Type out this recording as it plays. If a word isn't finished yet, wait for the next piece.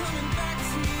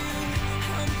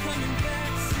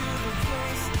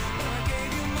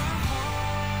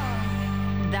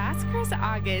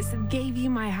August. Gave You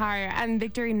My Heart on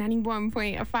Victory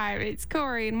 91.5. It's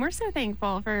Corey, and we're so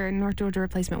thankful for North Georgia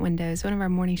Replacement Windows, one of our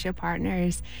morning show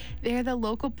partners. They're the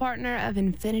local partner of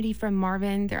Infinity from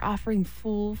Marvin. They're offering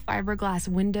full fiberglass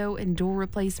window and door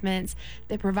replacements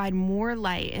that provide more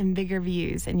light and bigger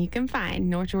views. And you can find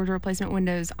North Georgia Replacement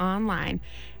Windows online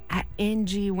at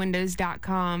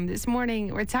ngwindows.com. This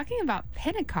morning, we're talking about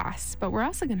Pentecost, but we're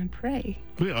also going to pray.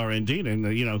 We are indeed.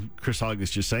 And, Chris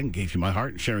August just saying, gave you my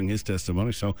heart, sharing his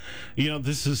testimony. So,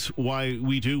 this is why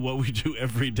we do what we do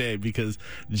every day, because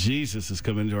Jesus has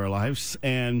come into our lives.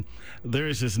 And there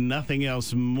is just nothing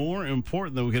else more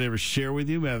important that we could ever share with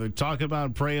you, rather talk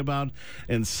about, pray about,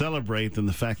 and celebrate than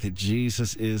the fact that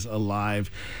Jesus is alive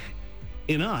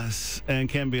in us and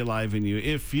can be alive in you.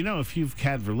 If you've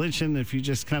had religion, if you're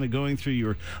just kind of going through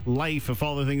your life, if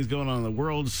all the things going on in the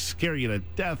world scare you to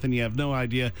death and you have no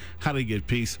idea how to get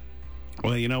peace,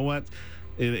 well, you know what?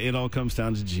 It all comes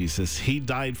down to Jesus. He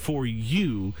died for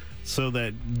you so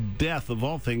that death of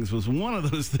all things was one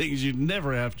of those things you'd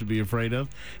never have to be afraid of,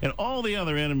 and all the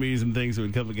other enemies and things that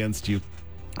would come against you,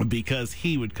 because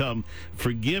he would come,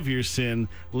 forgive your sin,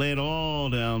 lay it all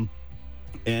down,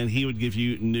 and he would give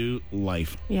you new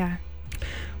life. Yeah.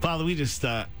 Father, we just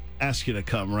ask you to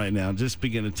come right now. Just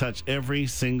begin to touch every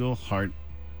single heart,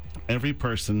 every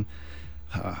person,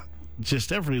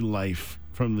 just every life,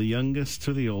 from the youngest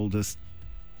to the oldest.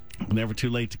 Never too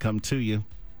late to come to you.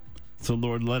 So,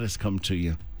 Lord, let us come to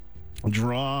you.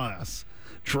 Draw us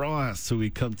so we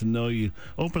come to know you.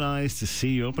 Open eyes to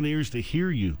see you, open ears to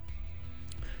hear you.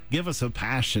 Give us a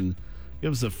passion,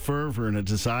 give us a fervor and a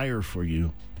desire for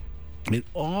you. In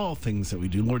all things that we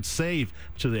do, Lord, save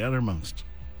to the uttermost.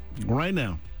 Right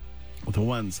now, the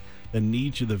ones that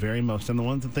need you the very most and the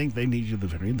ones that think they need you the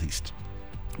very least.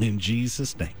 In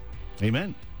Jesus' name,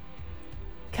 amen.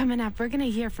 Coming up, we're going to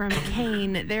hear from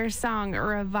Kane, their song,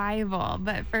 Revival.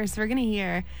 But first, we're going to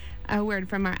hear a word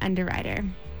from our underwriter.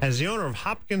 As the owner of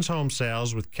Hopkins Home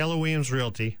Sales with Keller Williams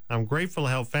Realty, I'm grateful to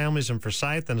help families in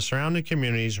Forsyth and the surrounding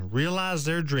communities realize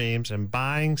their dreams in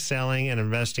buying, selling, and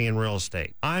investing in real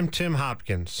estate. I'm Tim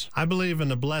Hopkins. I believe in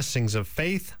the blessings of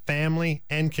faith, family,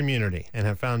 and community, and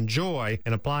have found joy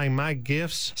in applying my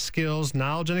gifts, skills,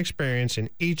 knowledge, and experience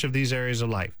in each of these areas of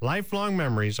life. Lifelong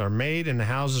memories are made in the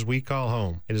houses we call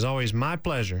home. It is always my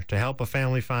pleasure to help a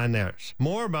family find theirs.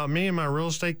 More about me and my real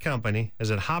estate company is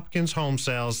at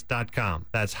hopkinshomesales.com.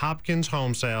 That's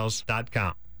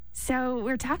hopkinshomesales.com. So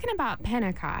we're talking about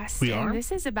Pentecost. We and are.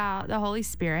 This is about the Holy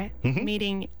Spirit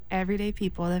meeting everyday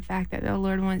people, the fact that the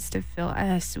Lord wants to fill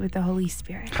us with the Holy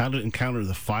Spirit. How to encounter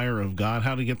the fire of God,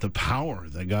 how to get the power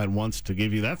that God wants to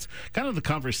give you. That's kind of the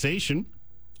conversation,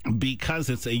 because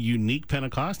it's a unique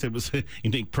Pentecost. It was a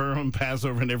unique Purim,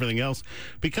 Passover, and everything else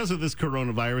because of this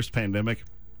coronavirus pandemic.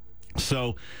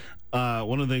 So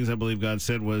one of the things I believe God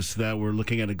said was that we're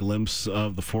looking at a glimpse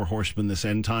of the four horsemen this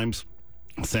end times,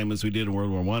 same as we did in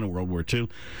World War I and World War II.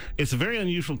 It's a very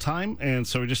unusual time, and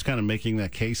so we're just kind of making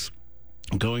that case,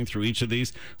 going through each of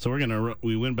these. So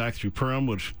we went back through Purim,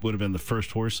 which would have been the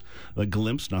first horse, the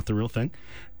glimpse, not the real thing.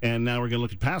 And now we're going to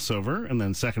look at Passover, and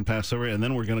then second Passover, and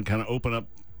then we're going to kind of open up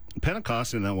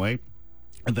Pentecost in that way.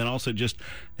 And then also just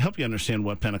help you understand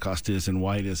what Pentecost is and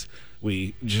why it is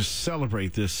we just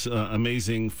celebrate this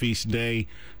amazing feast day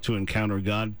to encounter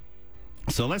God.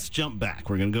 So let's jump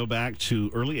back. We're going to go back to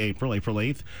early April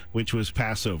 8th, which was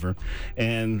Passover.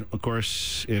 And, of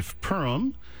course, if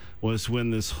Purim was when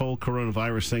this whole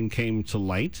coronavirus thing came to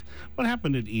light, what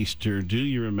happened at Easter? Do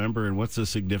you remember? And what's the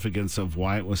significance of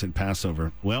why it was at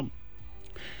Passover? Well,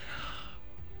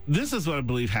 this is what I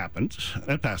believe happened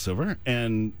at Passover,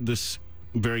 and this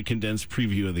very condensed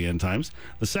preview of the end times.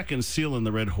 The second seal in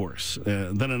the red horse.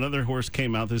 Then another horse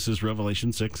came out. This is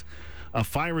Revelation 6. A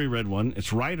fiery red one.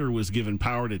 Its rider was given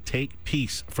power to take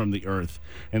peace from the earth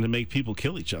and to make people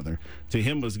kill each other. To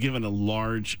him was given a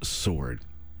large sword.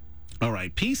 All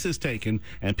right, peace is taken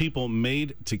and people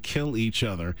made to kill each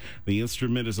other. The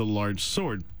instrument is a large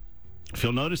sword. If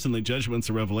you'll notice in the judgments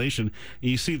of Revelation,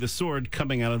 you see the sword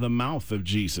coming out of the mouth of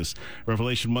Jesus.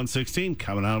 Revelation 1:16,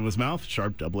 coming out of his mouth,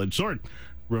 sharp double-edged sword.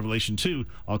 Revelation 2,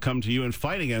 I'll come to you and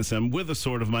fight against them with the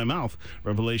sword of my mouth.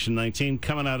 Revelation 19,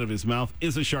 coming out of his mouth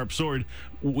is a sharp sword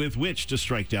with which to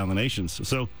strike down the nations.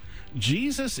 So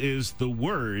Jesus is the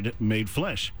Word made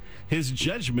flesh. His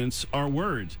judgments are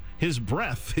words. His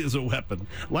breath is a weapon.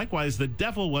 Likewise, the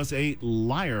devil was a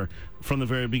liar from the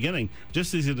very beginning.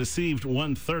 Just as he deceived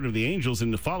 1/3 of the angels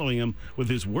into following him with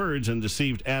his words and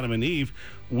deceived Adam and Eve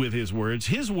with his words,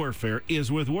 his warfare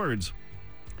is with words.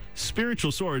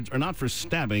 Spiritual swords are not for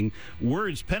stabbing.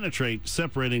 Words penetrate,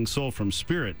 separating soul from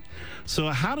spirit. So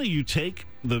how do you take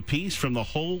the peace from the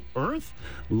whole earth?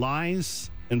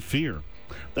 Lies and fear.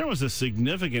 There was a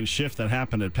significant shift that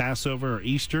happened at Passover or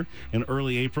Easter in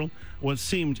early April. What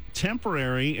seemed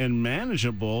temporary and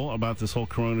manageable about this whole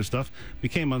corona stuff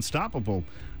became unstoppable.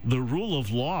 The rule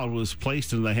of law was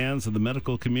placed in the hands of the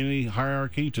medical community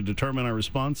hierarchy to determine our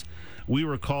response. We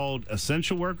were called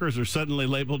essential workers or suddenly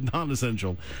labeled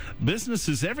non-essential.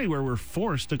 Businesses everywhere were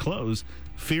forced to close.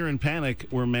 Fear and panic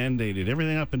were mandated.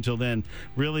 Everything up until then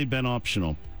really been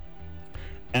optional.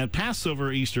 At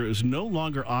Passover, Easter, it was no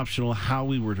longer optional how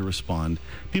we were to respond.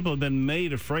 People had been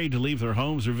made afraid to leave their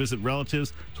homes or visit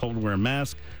relatives, told to wear a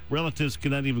mask. Relatives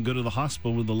could not even go to the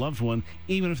hospital with a loved one,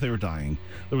 even if they were dying.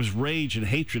 There was rage and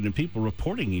hatred and people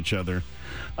reporting each other.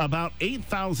 About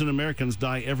 8,000 Americans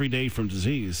die every day from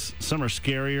disease. Some are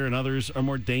scarier and others are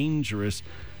more dangerous.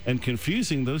 And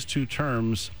confusing those two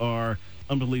terms are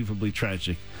unbelievably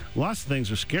tragic. Lots of things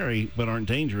are scary but aren't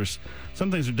dangerous.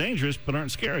 Some things are dangerous but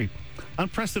aren't scary.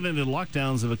 Unprecedented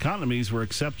lockdowns of economies were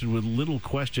accepted with little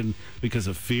question because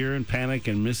of fear and panic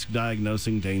and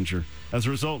misdiagnosing danger. As a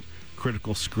result,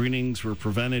 critical screenings were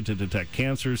prevented to detect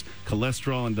cancers,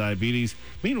 cholesterol, and diabetes.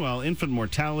 Meanwhile, infant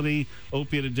mortality,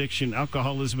 opiate addiction,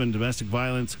 alcoholism, and domestic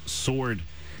violence soared.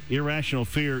 Irrational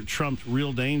fear trumped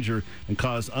real danger and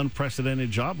caused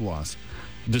unprecedented job loss.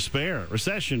 Despair,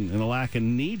 recession, and a lack of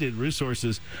needed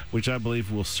resources, which I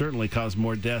believe will certainly cause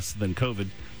more deaths than COVID.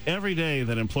 Every day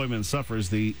that employment suffers,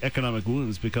 the economic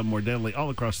wounds become more deadly all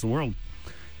across the world.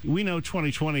 We know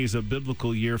 2020 is a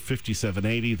biblical year,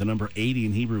 5780. The number 80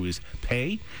 in Hebrew is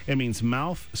pei. It means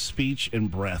mouth, speech, and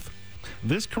breath.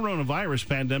 This coronavirus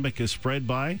pandemic is spread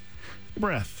by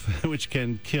breath, which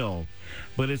can kill.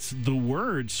 But it's the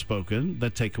words spoken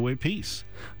that take away peace.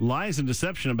 Lies and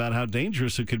deception about how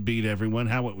dangerous it could be to everyone,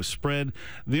 how it was spread.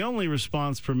 The only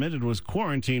response permitted was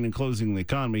quarantine and closing the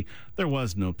economy. There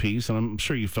was no peace, and I'm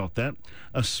sure you felt that.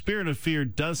 A spirit of fear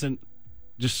doesn't,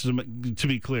 just to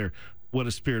be clear, what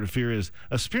a spirit of fear is.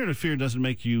 A spirit of fear doesn't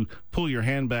make you pull your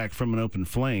hand back from an open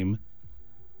flame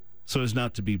so as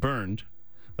not to be burned.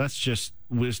 That's just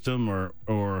wisdom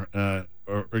or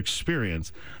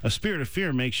experience. A spirit of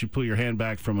fear makes you pull your hand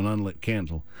back from an unlit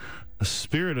candle. A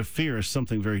spirit of fear is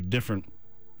something very different.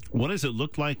 What does it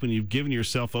look like when you've given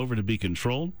yourself over to be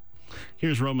controlled?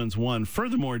 Here's Romans 1.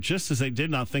 Furthermore, just as they did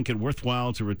not think it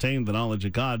worthwhile to retain the knowledge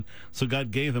of God, so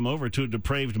God gave them over to a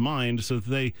depraved mind so that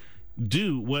they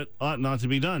do what ought not to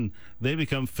be done. They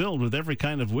become filled with every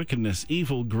kind of wickedness,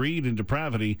 evil, greed, and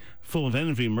depravity, full of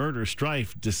envy, murder,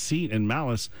 strife, deceit, and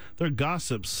malice. They're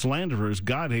gossips, slanderers,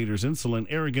 God-haters, insolent,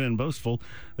 arrogant, and boastful.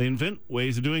 They invent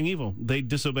ways of doing evil. They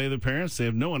disobey their parents. They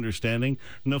have no understanding,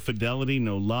 no fidelity,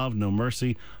 no love, no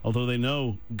mercy. Although they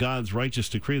know God's righteous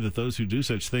decree that those who do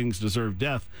such things deserve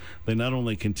death, they not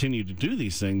only continue to do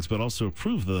these things, but also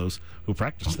approve those who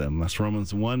practice them. That's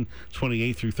Romans 1,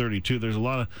 28 through 32. There's a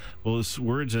lot of those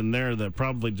words in there that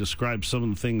probably describe some of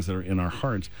the things that are in our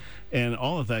hearts. And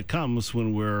all of that comes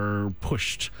when we're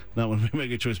pushed, not when we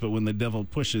make a choice, but when the devil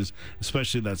pushes,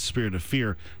 especially that spirit of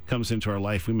fear comes into our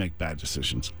life, we make bad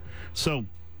decisions. So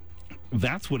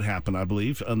that's what happened, I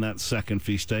believe, on that second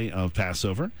feast day of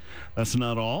Passover. That's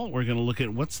not all. We're going to look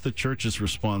at what's the church's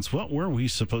response. What were we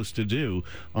supposed to do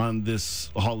on this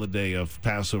holiday of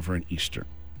Passover and Easter?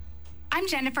 I'm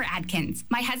Jennifer Adkins.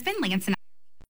 My husband, Lance, and